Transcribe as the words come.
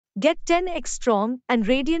Get 10x strong and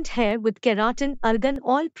radiant hair with Keratin Argan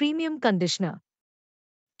Oil Premium Conditioner.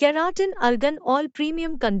 Keratin Argan Oil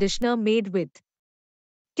Premium Conditioner made with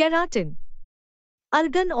keratin,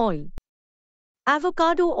 argan oil,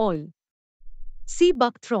 avocado oil, sea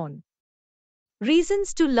buckthorn.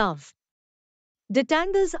 Reasons to love.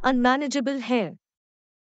 Detangles unmanageable hair.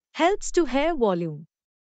 Helps to hair volume.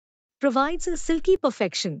 Provides a silky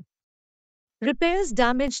perfection. Repairs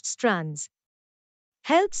damaged strands.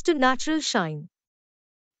 Helps to natural shine.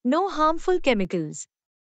 No harmful chemicals.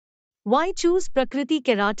 Why choose Prakriti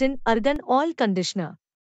Keratin Argan Oil Conditioner?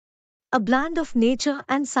 A blend of nature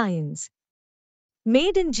and science.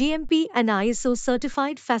 Made in GMP and ISO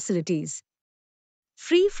certified facilities.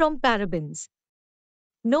 Free from parabens.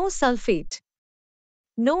 No sulfate.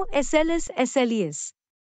 No SLS/SLES.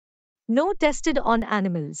 No tested on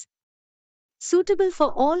animals. Suitable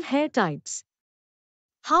for all hair types.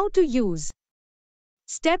 How to use.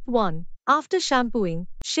 Step 1. After shampooing,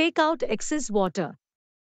 shake out excess water.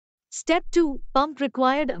 Step 2. Pump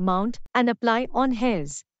required amount and apply on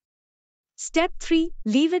hairs. Step 3.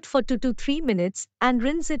 Leave it for 2 to 3 minutes and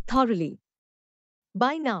rinse it thoroughly.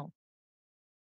 Buy now.